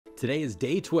Today is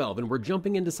day 12, and we're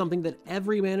jumping into something that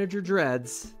every manager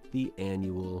dreads, the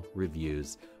annual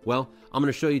reviews. Well, I'm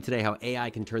going to show you today how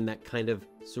AI can turn that kind of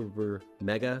super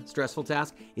mega stressful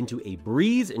task into a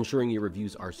breeze, ensuring your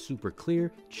reviews are super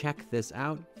clear. Check this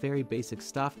out, very basic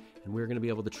stuff, and we're going to be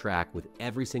able to track with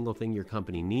every single thing your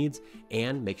company needs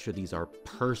and make sure these are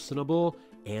personable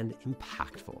and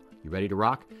impactful. You ready to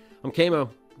rock? I'm Kamo.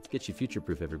 Let's get you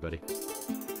future-proof, everybody.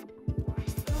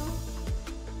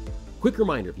 Quick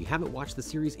reminder, if you haven't watched the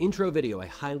series intro video, I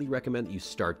highly recommend that you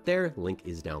start there. Link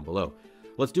is down below.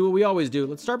 Let's do what we always do.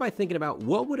 Let's start by thinking about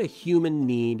what would a human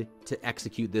need to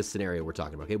execute this scenario we're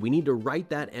talking about. Okay, we need to write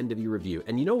that end of your review.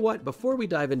 And you know what? Before we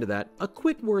dive into that, a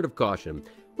quick word of caution.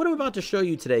 What I'm about to show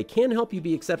you today can help you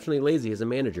be exceptionally lazy as a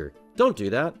manager. Don't do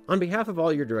that. On behalf of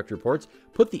all your direct reports,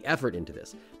 put the effort into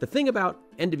this. The thing about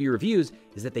end of year reviews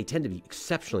is that they tend to be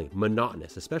exceptionally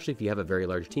monotonous, especially if you have a very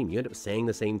large team. You end up saying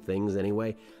the same things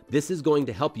anyway. This is going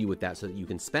to help you with that so that you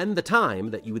can spend the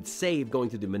time that you would save going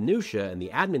through the minutia and the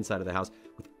admin side of the house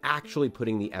with actually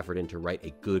putting the effort in to write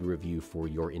a good review for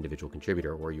your individual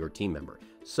contributor or your team member.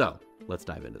 So let's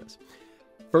dive into this.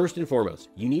 First and foremost,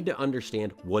 you need to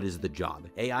understand what is the job.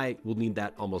 AI will need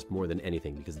that almost more than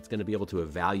anything because it's going to be able to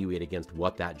evaluate against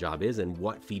what that job is and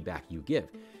what feedback you give.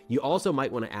 You also might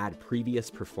want to add previous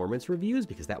performance reviews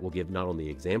because that will give not only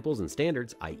examples and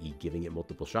standards, i.e. giving it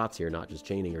multiple shots here, not just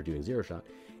chaining or doing zero shot,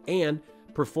 and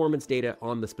performance data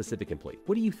on the specific employee.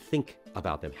 What do you think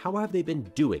about them? How have they been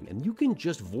doing? And you can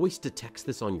just voice to text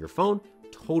this on your phone.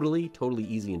 Totally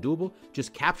easy and doable.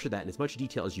 Just capture that in as much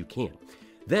detail as you can.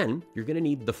 Then you're going to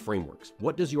need the frameworks.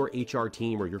 What does your HR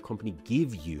team or your company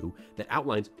give you that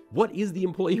outlines what is the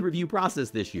employee review process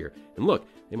this year? And look,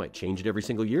 they might change it every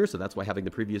single year, so that's why having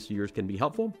the previous years can be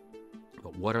helpful.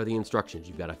 But what are the instructions?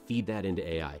 You've got to feed that into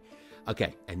AI.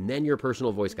 Okay, and then your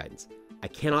personal voice guidance. I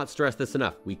cannot stress this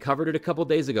enough. We covered it a couple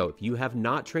days ago. If you have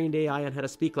not trained AI on how to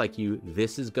speak like you,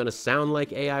 this is going to sound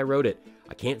like AI wrote it.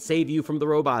 I can't save you from the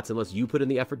robots unless you put in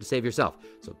the effort to save yourself.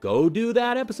 So go do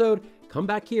that episode, come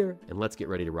back here, and let's get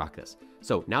ready to rock this.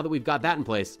 So now that we've got that in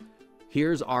place,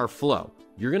 here's our flow.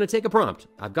 You're going to take a prompt.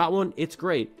 I've got one. It's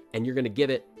great. And you're going to give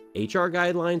it HR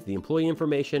guidelines, the employee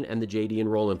information, and the JD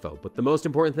and role info. But the most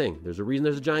important thing, there's a reason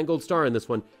there's a giant gold star in this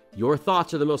one. Your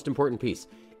thoughts are the most important piece.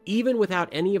 Even without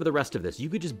any of the rest of this, you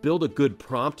could just build a good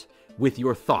prompt with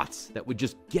your thoughts that would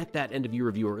just get that end of your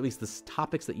review, or at least the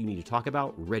topics that you need to talk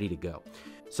about, ready to go.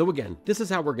 So again, this is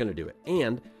how we're going to do it.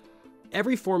 And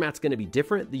every format's going to be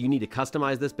different. You need to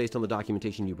customize this based on the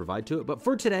documentation you provide to it. But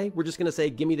for today, we're just going to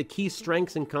say, give me the key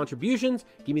strengths and contributions,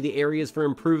 give me the areas for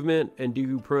improvement, and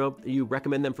do you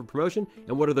recommend them for promotion?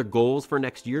 And what are their goals for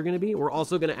next year going to be? We're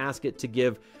also going to ask it to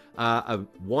give a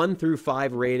 1 through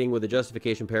 5 rating with a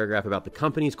justification paragraph about the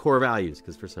company's core values,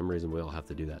 because for some reason we all have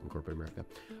to do that in corporate America.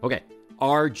 Okay,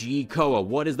 RGCOA.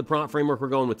 What is the prompt framework we're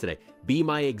going with today? Be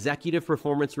my executive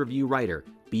performance review writer.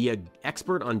 Be an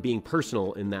expert on being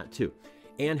personal in that too.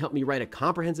 And help me write a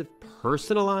comprehensive,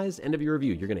 personalized end of your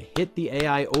review. You're going to hit the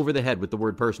AI over the head with the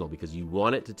word personal because you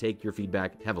want it to take your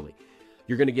feedback heavily.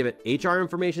 You're going to give it HR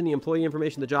information, the employee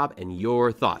information, the job, and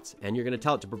your thoughts. And you're going to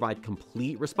tell it to provide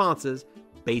complete responses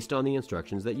based on the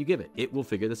instructions that you give it. It will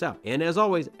figure this out. And as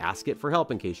always, ask it for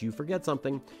help in case you forget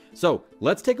something. So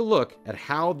let's take a look at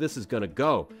how this is going to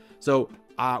go. So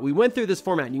we went through this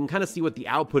format and you can kind of see what the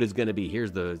output is going to be.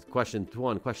 Here's the question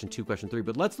 1, question 2, question 3,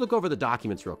 but let's look over the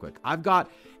documents real quick. I've got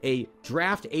a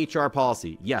draft HR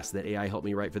policy. Yes, that AI helped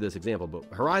me write for this example, but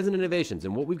Horizon Innovations.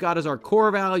 And what we've got is our core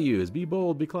values: be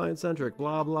bold, be client-centric,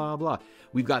 blah, blah, blah.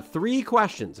 We've got 3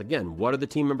 questions. Again, what are the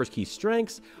team members' key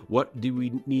strengths? What do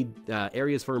we need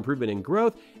areas for improvement and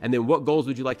growth? And then what goals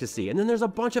would you like to see? And then there's a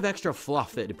bunch of extra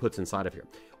fluff that it puts inside of here.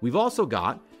 We've also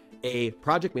got a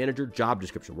project manager job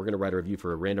description. We're going to write a review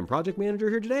for a random project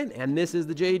manager here today, and this is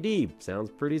the JD.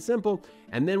 Sounds pretty simple.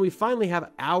 And then we finally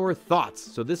have our thoughts.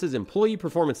 So this is employee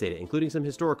performance data, including some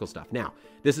historical stuff. Now,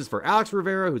 this is for Alex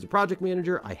Rivera, who's a project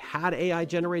manager. I had AI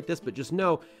generate this, but just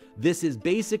know this is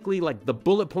basically like the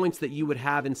bullet points that you would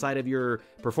have inside of your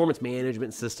performance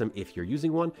management system if you're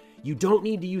using one. You don't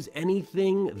need to use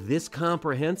anything this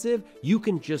comprehensive. You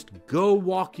can just go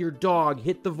walk your dog,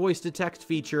 hit the voice to text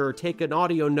feature, or take an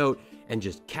audio note and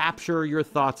just capture your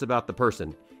thoughts about the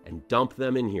person and dump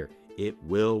them in here. It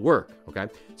will work, okay?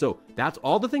 So that's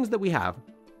all the things that we have.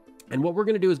 And what we're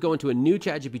going to do is go into a new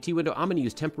ChatGPT window. I'm going to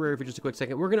use temporary for just a quick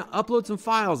second. We're going to upload some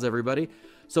files, everybody.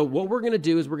 So what we're going to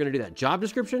do is we're going to do that job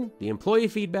description, the employee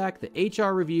feedback, the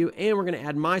HR review, and we're going to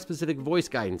add my specific voice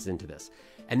guidance into this.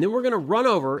 And then we're going to run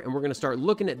over and we're going to start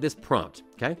looking at this prompt,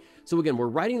 okay? So again, we're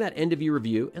writing that end of year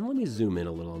review, and let me zoom in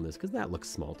a little on this because that looks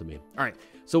small to me. All right,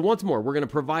 so once more, we're going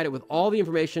to provide it with all the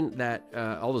information that,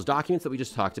 all those documents that we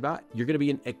just talked about. You're going to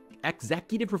be an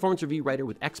executive performance review writer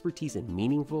with expertise in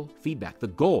meaningful feedback. The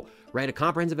goal, write a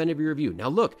comprehensive end of year review. Now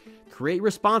look, create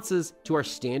responses to our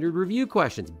standard review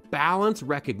questions. Balance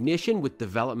recognition with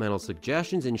developmental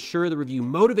suggestions. Ensure the review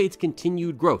motivates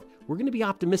continued growth. We're going to be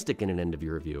optimistic in an end of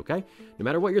year review, okay? No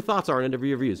matter what your thoughts are on end of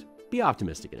year reviews, be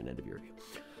optimistic in an end of year review.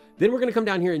 Then we're going to come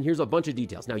down here and here's a bunch of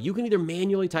details. Now you can either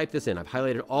manually type this in. I've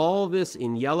highlighted all this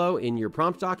in yellow in your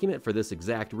prompt document for this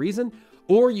exact reason,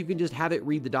 or you can just have it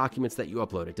read the documents that you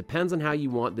upload. It depends on how you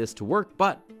want this to work,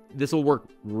 but this will work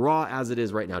raw as it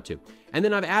is right now too. And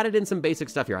then I've added in some basic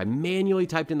stuff here. I manually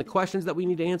typed in the questions that we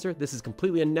need to answer. This is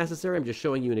completely unnecessary. I'm just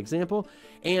showing you an example.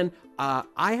 And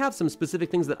I have some specific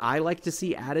things that I like to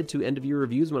see added to end of year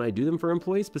reviews when I do them for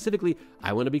employees. Specifically,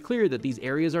 I want to be clear that these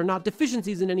areas are not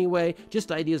deficiencies in any way,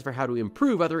 just ideas for how to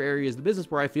improve other areas of the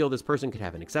business where I feel this person could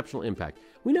have an exceptional impact.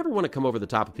 We never want to come over the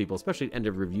top of people, especially at end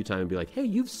of review time, and be like, hey,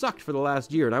 you've sucked for the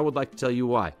last year and I would like to tell you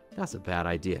why. That's a bad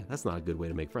idea. That's not a good way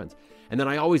to make friends. And then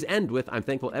I always end with, I'm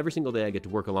thankful every single day I get to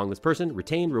work along this person,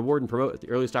 retain, reward, and promote at the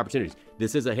earliest opportunities.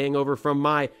 This is a hangover from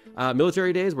my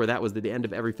military days where that was the end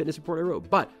of every fitness report I wrote.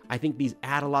 But I think these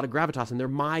add a lot of gravitas and they're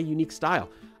my unique style.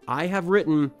 I have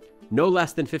written no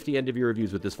less than 50 end of year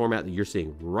reviews with this format that you're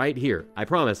seeing right here. I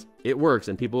promise it works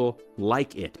and people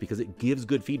like it because it gives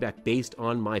good feedback based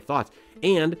on my thoughts.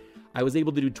 And I was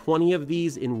able to do 20 of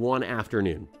these in one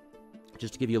afternoon.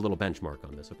 Just to give you a little benchmark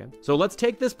on this, okay? So let's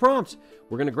take this prompt.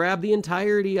 We're gonna grab the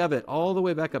entirety of it all the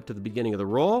way back up to the beginning of the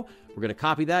role. We're gonna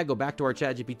copy that, go back to our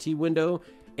ChatGPT window,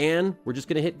 and we're just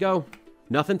gonna hit go.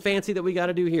 Nothing fancy that we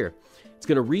gotta do here. It's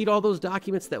gonna read all those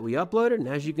documents that we uploaded, and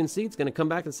as you can see, it's gonna come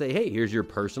back and say, hey, here's your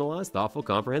personalized, thoughtful,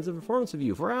 comprehensive performance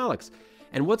review for Alex.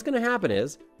 And what's gonna happen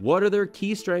is, what are their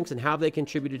key strengths and how they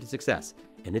contributed to success?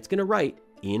 And it's gonna write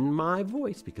in my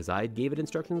voice, because I gave it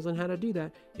instructions on how to do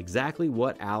that, exactly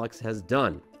what Alex has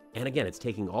done. And again, it's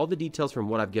taking all the details from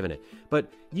what I've given it.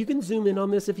 But you can zoom in on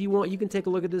this if you want. You can take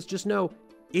a look at this. Just know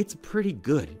it's pretty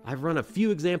good. I've run a few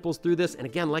examples through this. And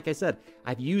again, like I said,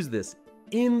 I've used this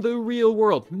in the real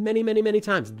world many, many, many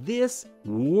times. This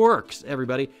works,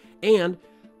 everybody. And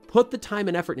put the time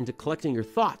and effort into collecting your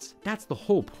thoughts. That's the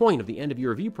whole point of the end of year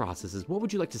review process is what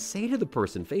would you like to say to the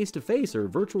person face to face or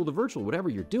virtual to virtual, whatever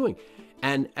you're doing.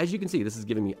 And as you can see, this is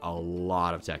giving me a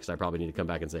lot of text. I probably need to come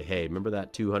back and say, hey, remember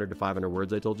that 200 to 500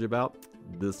 words I told you about?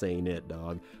 This ain't it,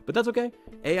 dog. But that's okay.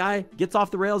 AI gets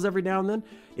off the rails every now and then.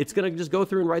 It's gonna just go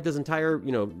through and write this entire,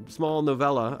 small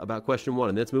novella about question 1,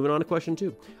 and then it's moving on to question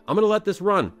 2. I'm gonna let this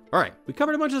run. All right, we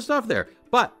covered a bunch of stuff there,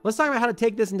 but let's talk about how to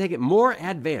take this and take it more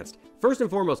advanced. First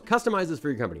and foremost, customize this for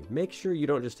your company. Make sure you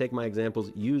don't just take my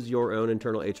examples, use your own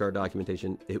internal HR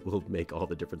documentation. It will make all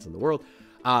the difference in the world.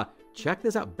 Check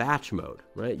this out, batch mode,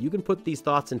 right? You can put these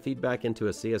thoughts and feedback into a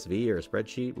CSV or a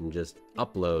spreadsheet and just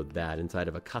upload that inside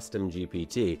of a custom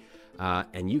GPT.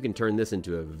 And you can turn this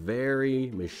into a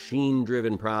very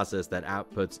machine-driven process that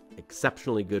outputs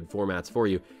exceptionally good formats for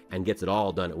you and gets it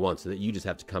all done at once so that you just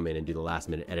have to come in and do the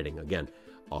last-minute editing. Again,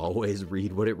 always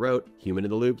read what it wrote, human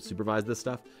in the loop, supervise this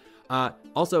stuff.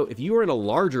 Also, if you are in a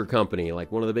larger company,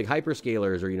 like one of the big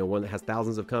hyperscalers or, one that has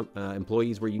thousands of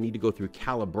employees where you need to go through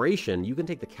calibration, you can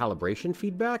take the calibration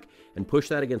feedback and push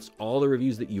that against all the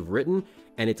reviews that you've written.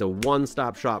 And it's a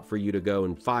one-stop shop for you to go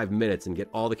in 5 minutes and get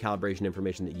all the calibration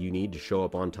information that you need to show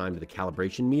up on time to the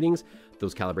calibration meetings.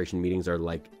 Those calibration meetings are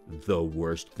like the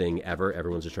worst thing ever.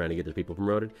 Everyone's just trying to get their people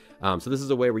promoted. So this is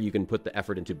a way where you can put the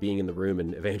effort into being in the room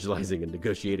and evangelizing and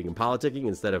negotiating and politicking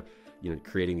instead of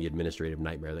creating the administrative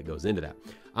nightmare that goes into that.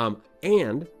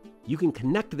 And you can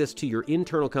connect this to your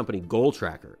internal company goal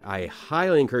tracker. I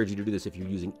highly encourage you to do this if you're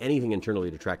using anything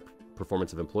internally to track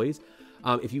performance of employees.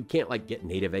 If you can't get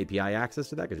native API access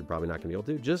to that, because you're probably not gonna be able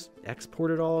to, just export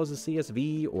it all as a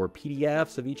CSV or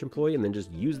PDFs of each employee and then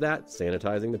just use that,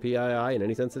 sanitizing the PII and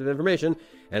any sensitive information,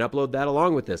 and upload that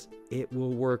along with this. It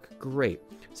will work great.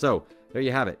 So there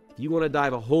you have it. If you want to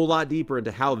dive a whole lot deeper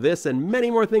into how this and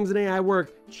many more things in AI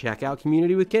work, check out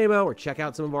Community with Kamo or check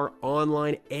out some of our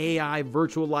online AI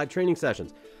virtual live training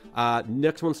sessions.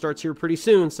 Next one starts here pretty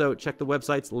soon, so check the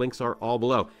websites. Links are all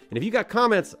below. And if you got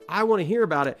comments, I want to hear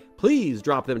about it. Please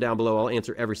drop them down below. I'll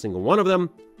answer every single one of them.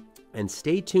 And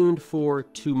stay tuned for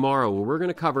tomorrow, where we're going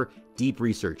to cover deep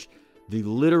research, the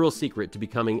literal secret to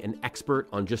becoming an expert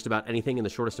on just about anything in the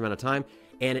shortest amount of time,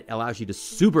 and it allows you to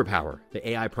superpower the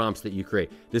AI prompts that you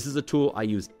create. This is a tool I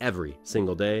use every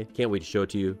single day. Can't wait to show it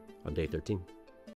to you on day 13.